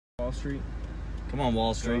Wall Street. Come on,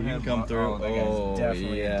 Wall Street. You can come through. Oh,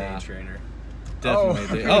 definitely a day trader.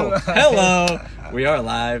 Definitely. Oh, hello. We are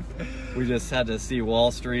live. We just had to see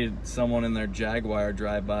Wall Street, someone in their Jaguar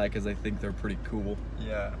drive by because I think they're pretty cool.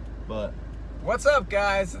 Yeah. But what's up,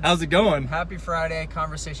 guys? How's it going? Happy Friday.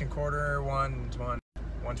 Conversation quarter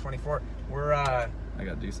 124. We're I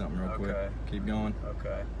gotta do something real quick. Keep going.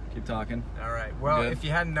 Okay. Keep talking. All right. Well, if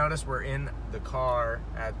you hadn't noticed, we're in the car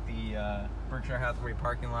at the Berkshire Hathaway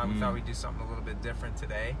parking lot. We thought we'd do something a little bit different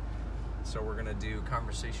today. So we're gonna do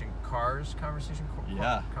conversation corner and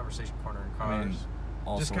cars. I mean,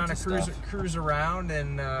 just kind of cruise around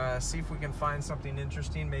and see if we can find something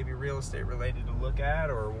interesting, maybe real estate related to look at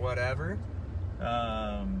or whatever.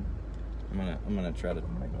 I'm gonna try to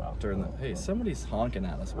turn the. Hey, somebody's honking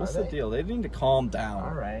at us. What's the deal? They need to calm down.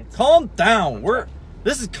 All right. Calm down.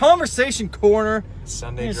 This is conversation corner.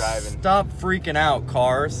 Sunday driving. Stop freaking out,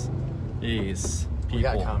 cars. Jeez, people. We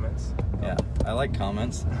got comments. Yeah, I like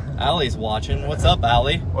comments. Allie's watching. What's up,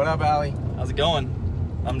 Allie? What up, Allie? How's it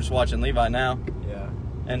going? I'm just watching Levi now. Yeah.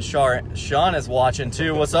 And Sean is watching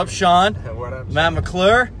too. What's up, Sean? What up, Matt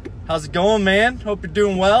McClure? How's it going, man? Hope you're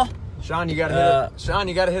doing well. Sean, you gotta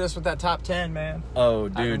hit us with that top 10, man. Oh,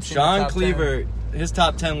 dude, Sean Cleaver, his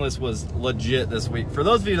top 10 list was legit this week. For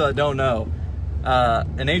those of you that don't know,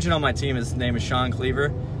 an agent on my team, his name is Sean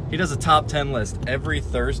Cleaver. He does a top 10 list every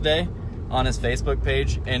Thursday on his Facebook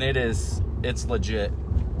page, and it's legit.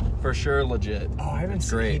 For sure, legit. Oh, I haven't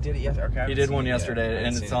seen it. He did it yesterday. Okay, he did one yesterday,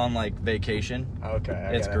 and it's on like vacation.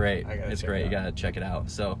 Okay. It's great. It's great. You gotta check it out.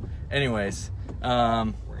 So, anyways,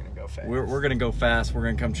 we're gonna go fast. We're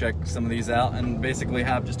gonna come check some of these out and basically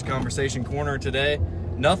have just a conversation corner today.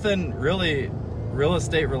 Nothing really real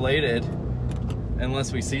estate related,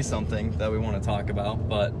 unless we see something that we want to talk about.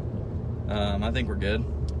 But I think we're good.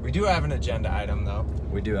 We do have an agenda item, though.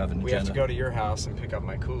 We do have an agenda. We have to go to your house and pick up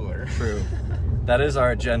my cooler. True. That is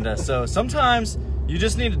our agenda. So sometimes you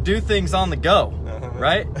just need to do things on the go,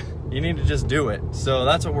 right? You need to just do it. So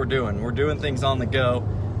that's what we're doing. We're doing things on the go.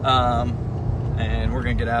 And we're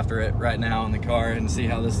going to get after it right now in the car and see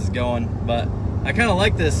how this is going. But I kind of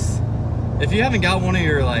like this. If you haven't got one of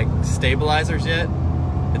your like stabilizers yet,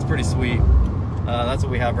 it's pretty sweet. That's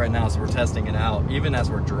what we have right now, so we're testing it out, even as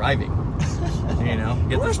we're driving. You know,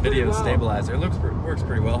 get this video stabilizer. It works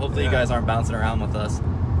pretty well. Hopefully you guys aren't bouncing around with us,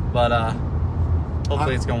 but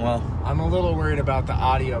hopefully it's going well. I'm a little worried about the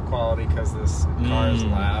audio quality because this car is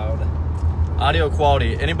loud. Audio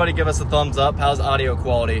quality. Anybody give us a thumbs up? How's audio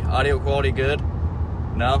quality? Audio quality good?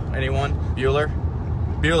 No? Anyone?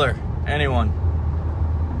 Bueller? Anyone?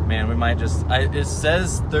 Man, we might just... it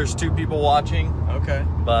says there's 2 people watching. Okay.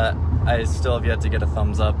 But I still have yet to get a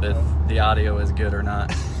thumbs up if the audio is good or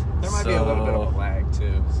not. There might be a little bit of a lag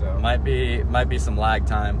too. So might be some lag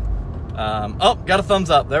time. Oh, got a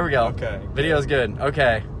thumbs up. There we go. Okay. Video's good.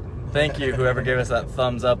 Okay. Thank you, whoever gave us that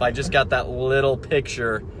thumbs up. I just got that little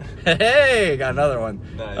picture. Hey, got another one.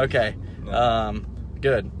 Nice. Okay. Nice.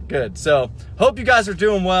 Good. So, hope you guys are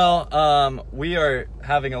doing well. We are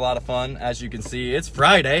having a lot of fun, as you can see. It's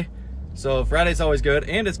Friday, so Friday's always good,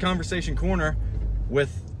 and it's Conversation Corner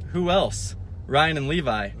with who else? Ryan and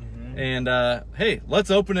Levi. And hey, let's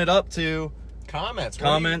open it up to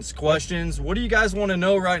comments, questions. What do you guys want to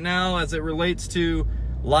know right now as it relates to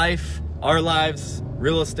life, our lives,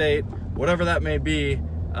 real estate, whatever that may be?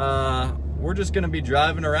 We're just going to be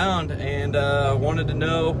driving around and wanted to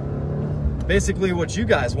know basically what you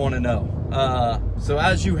guys want to know. So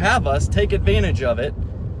as you have us, take advantage of it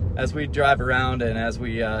as we drive around and as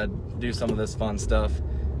we do some of this fun stuff.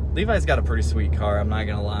 Levi's got a pretty sweet car, I'm not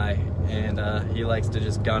gonna lie, and he likes to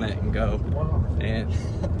just gun it and go. And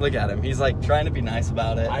look at him, he's like trying to be nice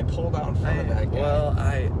about it. I pulled out in front of that guy. Well,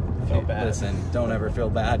 I feel bad. Listen, don't ever feel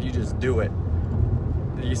bad. You just do it.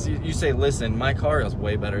 You say, listen, my car is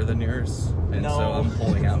way better than yours, and so I'm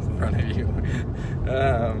pulling out in front of you.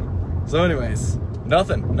 So, anyways,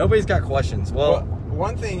 nothing. Nobody's got questions. Well,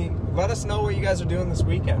 one thing. Let us know what you guys are doing this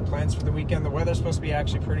weekend. Plans for the weekend. The weather's supposed to be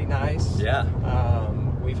actually pretty nice. Yeah.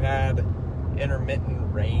 We've had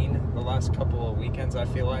intermittent rain the last couple of weekends, I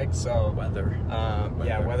feel like. So weather.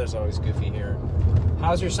 Yeah, weather's always goofy here.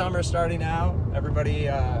 How's your summer starting out? Everybody,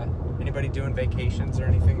 anybody doing vacations or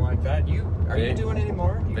anything like that? Are you doing any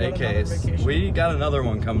more? Vacation. We got another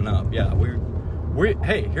one coming up. Yeah,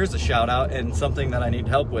 hey, here's a shout out and something that I need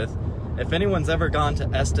help with. If anyone's ever gone to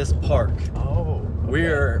Estes Park. Oh.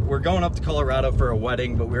 Okay. We're going up to Colorado for a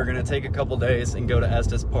wedding, but we're gonna take a couple days and go to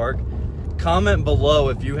Estes Park. Comment below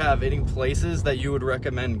if you have any places that you would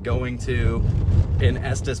recommend going to in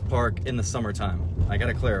Estes Park in the summertime. I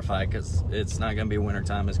gotta clarify because it's not gonna be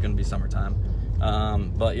wintertime, it's gonna be summertime.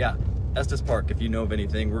 But yeah, Estes Park, if you know of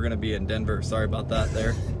anything. We're going to be in Denver. Sorry about that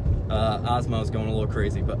there. Osmo's going a little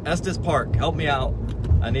crazy. But Estes Park, help me out.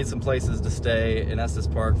 I need some places to stay in Estes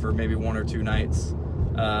Park for maybe 1 or 2 nights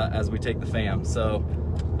as we take the fam. So,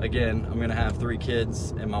 again, I'm going to have 3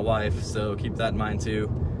 kids and my wife, so keep that in mind too.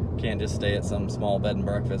 Can't just stay at some small bed and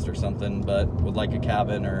breakfast or something, but would like a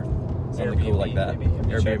cabin or something Airbnb, cool like that.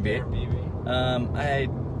 Airbnb.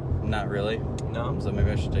 Not really. No. So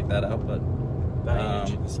maybe I should take that out, but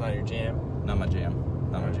It's not your jam. not my jam.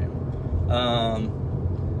 Not my jam.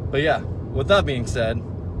 But yeah, with that being said,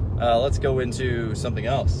 let's go into something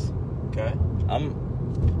else. Okay.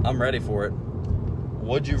 I'm ready for it.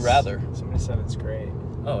 Would you rather? Somebody said it's great.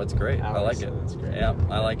 Oh, it's great. I like it. It's great. Yeah,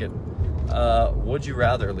 I like it. Would you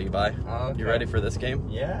rather, Levi? Okay. You ready for this game?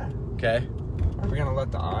 Yeah. Okay. Are we gonna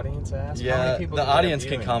let the audience ask? How Yeah, many people the do we have audience can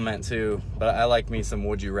viewing? comment too, but I like me some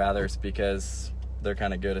would you rathers because they're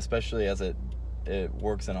kind of good, especially as it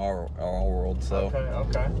works in our world. So,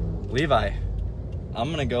 Okay. Levi, I'm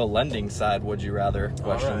gonna go lending side would you rather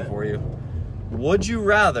question Alright. for you. Would you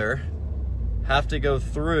rather have to go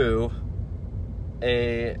through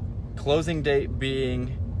a closing date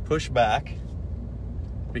being pushed back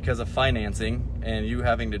because of financing and you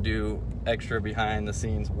having to do extra behind the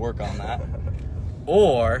scenes work on that?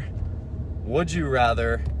 Or would you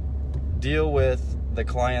rather deal with the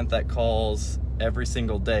client that calls every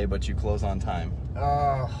single day but you close on time?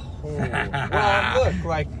 Well, look,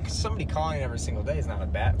 like somebody calling every single day is not a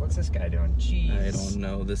bad. What's this guy doing? Jeez. I don't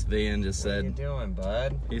know. This van just What are you said, doing,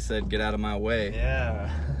 bud? he said, get out of my way.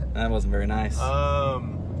 Yeah. That wasn't very nice. I'll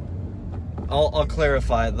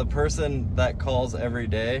clarify. The person that calls every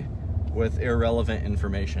day with irrelevant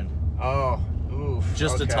information. Oh, oof.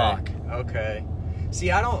 Just to okay. talk. Okay. See,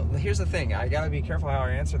 here's the thing. I gotta be careful how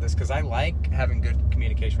I answer this because I like having good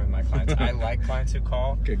communication with my clients. I like clients who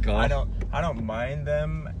call. Good call. I don't mind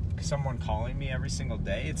someone calling me every single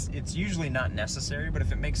day. It's usually not necessary, but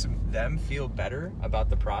if it makes them feel better about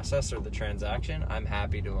the process or the transaction, I'm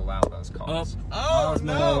happy to allow those calls. Oh Osmo.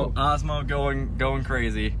 no! Osmo going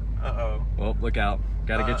crazy. Uh-oh. Well, look out!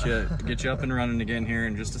 Gotta get you up and running again here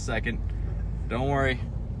in just a second. Don't worry,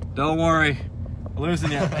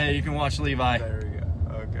 losing you. Hey, you can watch Levi. There we go.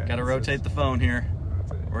 Okay. Gotta rotate the phone here.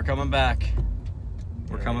 We're coming back.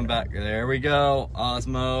 We're coming back. There we go,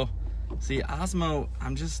 Osmo. See, Osmo,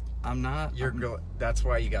 I'm not. That's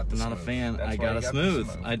why you got the I'm not smooth. a fan. That's I why got you a the smooth.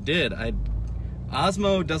 I did.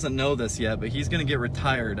 Osmo doesn't know this yet, but he's gonna get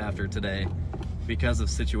retired after today because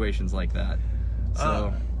of situations like that.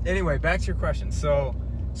 So anyway, back to your question. So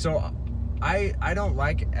I don't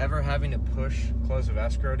like ever having to push close of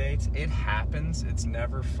escrow dates. It happens. It's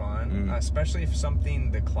never fun, especially if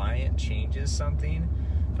the client changes something,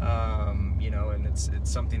 and it's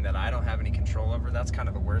something that I don't have any control over. That's kind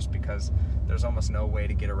of the worst because there's almost no way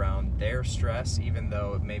to get around their stress, even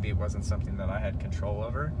though maybe it wasn't something that I had control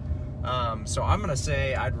over. So I'm gonna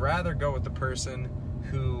say I'd rather go with the person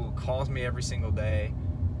who calls me every single day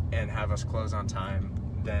and have us close on time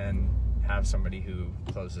than have somebody who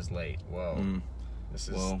closes late. Whoa. This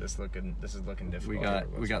is looking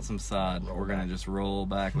difficult. We got some sod. We're gonna just roll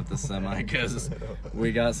back with the semi because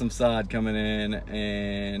we got some sod coming in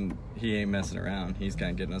and he ain't messing around. He's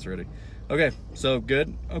kind of getting us ready. Okay, so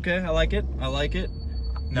good. Okay, I like it.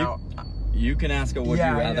 Now you can ask a would you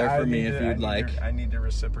rather for me if you'd like. I need to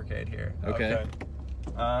reciprocate here. Okay.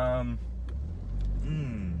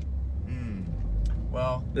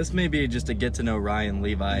 Well, this may be just a get to know Ryan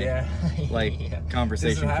Levi conversation corner.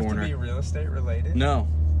 Does it have corner. to be real estate related? No,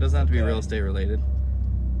 doesn't have to be real estate related.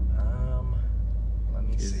 Let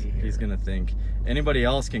me see here. He's gonna think. Anybody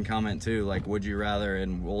else can comment too, like would you rather,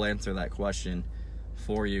 and we'll answer that question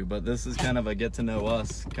for you. But this is kind of a get to know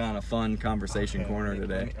us kind of fun conversation corner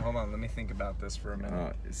today. Hold on, let me think about this for a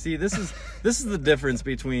minute. See, this is the difference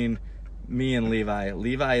between me and Levi.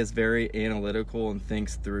 Levi is very analytical and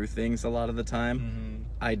thinks through things a lot of the time.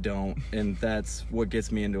 I don't, and that's what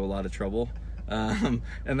gets me into a lot of trouble. And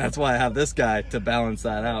that's why I have this guy to balance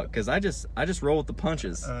that out, because I just roll with the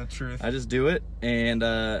punches. Truth. I just do it, and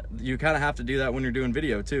you kind of have to do that when you're doing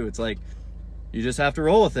video too. It's like you just have to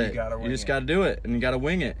roll with it. You just got to do it, and you got to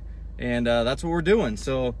wing it, and that's what we're doing.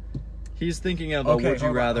 So he's thinking of a would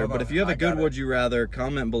you rather, but if you have a good would you rather,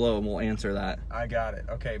 comment below and we'll answer that. I got it.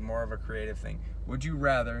 Okay, more of a creative thing. Would you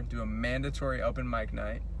rather do a mandatory open mic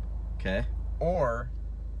night, okay, or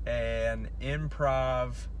an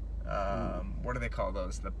improv? What do they call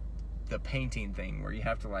those? The painting thing where you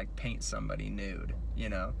have to like paint somebody nude. You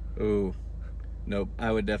know? Ooh, nope.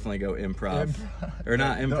 I would definitely go improv. Or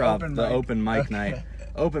not improv. The open mic night.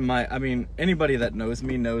 Open mic. I mean, anybody that knows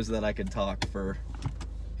me knows that I could talk for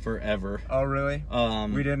forever. Oh, really?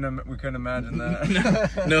 We couldn't imagine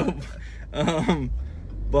that. Nope.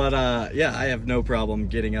 But yeah, I have no problem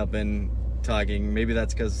getting up and talking. Maybe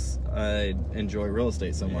that's because I enjoy real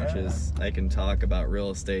estate so much. Is I can talk about real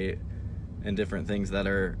estate and different things that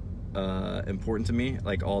are important to me,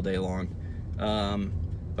 like all day long.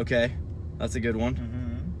 Okay, that's a good one.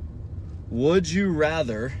 Mm-hmm. Would you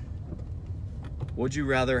rather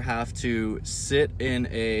have to sit in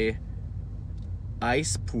a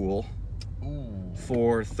ice pool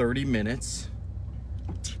for 30 minutes,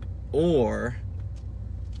 or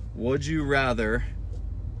would you rather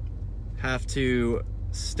have to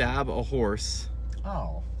stab a horse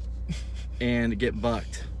and get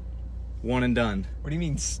bucked? One and done. What do you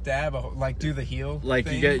mean stab like do the heel like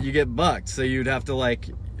thing? you get bucked, so you'd have to, like,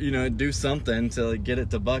 you know, do something to get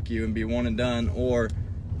it to buck you and be one and done, or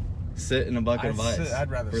sit in a bucket of ice.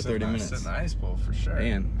 I'd rather for 30 minutes. Sit in the ice pool for sure.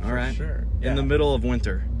 Man, all right. For sure. In the middle of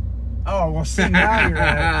winter. Oh, well, see, now you're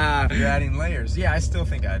adding layers. Yeah, I still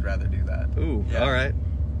think I'd rather do that. Ooh, all right.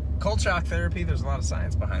 Cold shock therapy, there's a lot of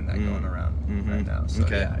science behind that going around right now. So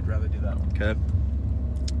yeah, I'd rather do that one. Okay.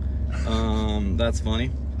 That's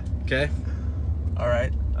funny. Okay. All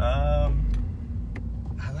right. I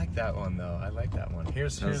like that one though. I like that one.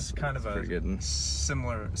 Here's kind of a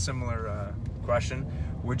similar question.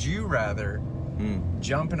 Would you rather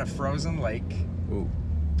jump in a frozen lake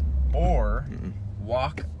or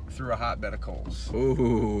walk through a hotbed of coals?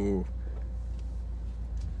 Ooh.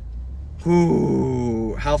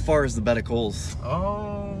 How far is the bed of coals?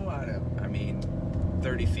 Oh, I mean,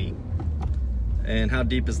 30 feet. And how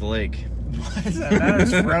deep is the lake? What does that matter?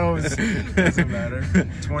 It's froze. Doesn't matter.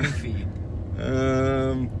 20 feet.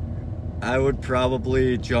 I would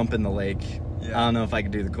probably jump in the lake. Yeah. I don't know if I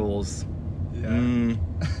could do the coals. Yeah.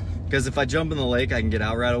 Because if I jump in the lake, I can get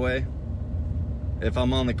out right away. If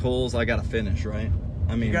I'm on the coals, I gotta finish, right?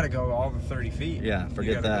 I mean, you gotta go all the 30 feet. Yeah,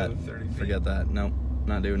 forget that. Forget that. Nope,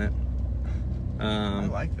 not doing it. I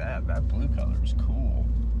like that. That blue color is cool.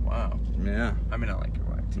 Wow. Yeah. I mean, I like your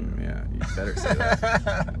white too. Yeah, you better say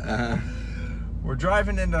that. We're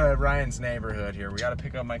driving into Ryan's neighborhood here. We got to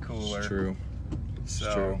pick up my cooler. It's true. So,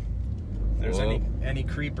 it's true. If there's any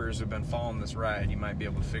creepers who've been following this ride, you might be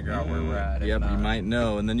able to figure out where we're at. Yep, you might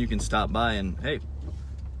know, and then you can stop by and, hey,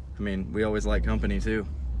 I mean, we always like company too.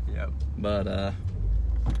 Yep. But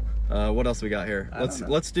what else we got here?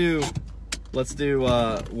 Let's do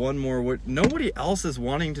one more. Nobody else is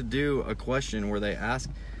wanting to do a question where they ask.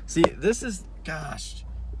 See, this is, gosh,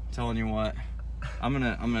 telling you what, I'm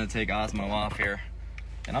gonna take Osmo off here,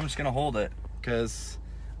 and I'm just gonna hold it because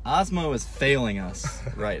Osmo is failing us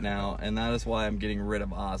right now, and that is why I'm getting rid of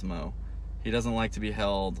Osmo. He doesn't like to be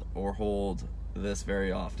held or hold this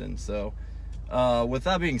very often. So, with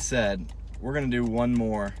that being said, we're gonna do one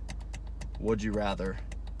more. Would you rather?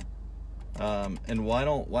 And why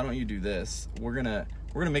don't you do this? We're gonna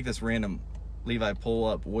make this random. Levi, pull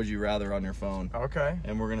up Would You Rather on your phone. Okay.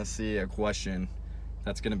 And we're gonna see a question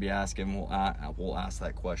that's gonna be asked, and we'll ask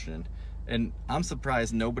that question. And I'm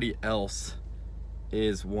surprised nobody else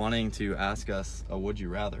is wanting to ask us a Would You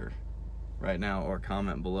Rather right now or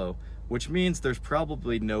comment below, which means there's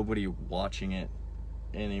probably nobody watching it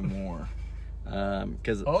anymore.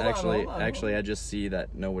 Because actually, I just see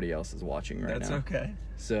that nobody else is watching right now. That's okay.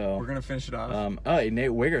 So we're gonna finish it off. Oh,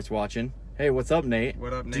 Nate Wiggert's watching. Hey, what's up, Nate?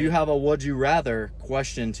 What up, Nate? Do you have a Would You Rather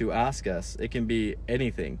question to ask us? It can be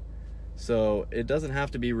anything. So it doesn't have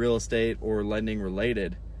to be real estate or lending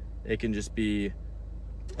related. It can just be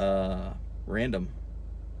random.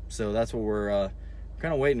 So that's what we're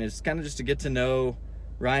kind of waiting. It's kind of just to get to know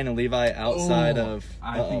Ryan and Levi outside of...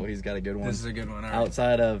 he's got a good one. This is a good one. All right.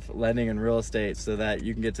 Outside of lending and real estate, so that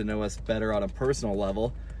you can get to know us better on a personal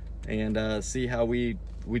level and see how we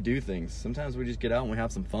do things. Sometimes we just get out and we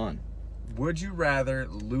have some fun. Would you rather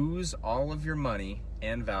lose all of your money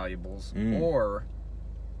and valuables or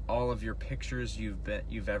all of your pictures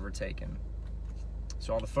you've ever taken?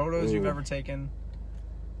 So all the photos you've ever taken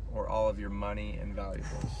or all of your money and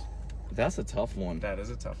valuables? That's a tough one. That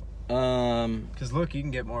is a tough one. Because look, you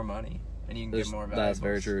can get more money and you can get more valuables. That's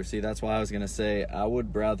very true. See, that's why I was going to say I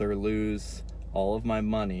would rather lose all of my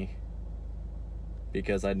money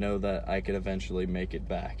because I know that I could eventually make it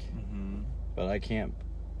back. But I can't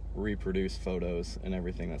reproduce photos and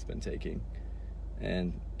everything that's been taken.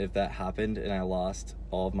 And if that happened and I lost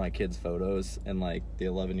all of my kids' photos and like the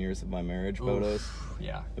 11 years of my marriage photos,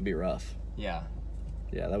 it'd be rough. Yeah,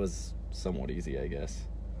 that was somewhat easy, I guess.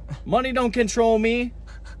 Money don't control me.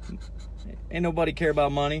 Ain't nobody care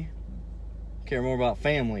about money. Care more about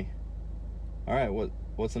family. All right,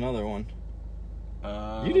 what's another one?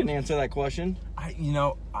 You didn't answer that question.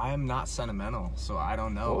 I'm not sentimental, so I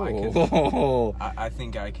don't know. Oh. I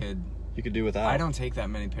think I could. You could do without. I don't take that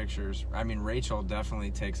many pictures. I mean, Rachel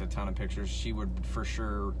definitely takes a ton of pictures. She would for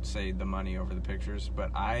sure say the money over the pictures.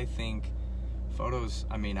 But I think photos.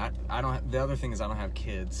 I mean, I don't. The other thing is I don't have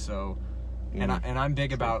kids, so. And I'm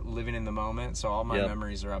big about living in the moment, so all my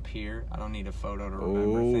memories are up here. I don't need a photo to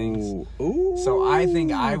remember things. Ooh. So I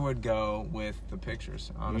think I would go with the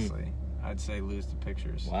pictures, honestly. I'd say lose the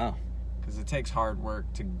pictures. Wow. Because it takes hard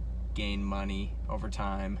work to gain money over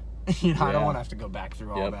time. I don't want to have to go back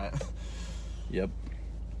through all that. Yep.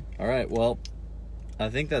 All right, well, I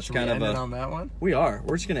think that's Should kind we of end it on that one? We are.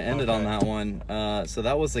 We're just going to end it on that one. So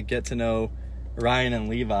that was a get to know Ryan and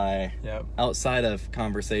Levi outside of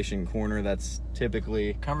Conversation Corner. That's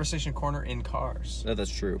typically Conversation Corner in cars. That's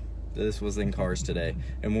true. This was in cars today.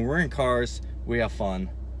 And when we're in cars, we have fun.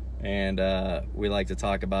 And we like to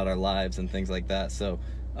talk about our lives and things like that. So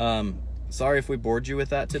sorry if we bored you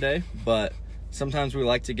with that today. But sometimes we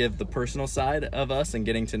like to give the personal side of us and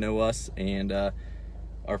getting to know us and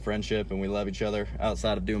our friendship. And we love each other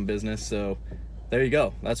outside of doing business. So there you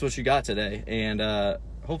go. That's what you got today. And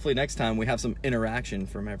hopefully next time we have some interaction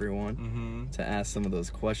from everyone to ask some of those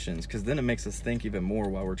questions, because then it makes us think even more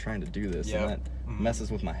while we're trying to do this, and that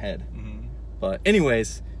messes with my head. But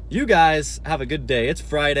anyways, you guys have a good day. It's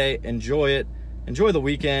Friday. Enjoy it. Enjoy the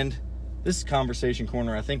weekend. This is Conversation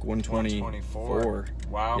Corner, I think 124.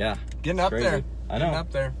 Wow. Yeah. Getting up crazy. there. I know. Getting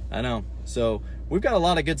up there. I know. So we've got a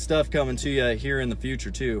lot of good stuff coming to you here in the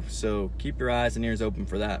future too. So keep your eyes and ears open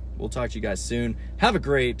for that. We'll talk to you guys soon. Have a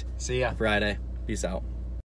great See ya. Friday. Peace out.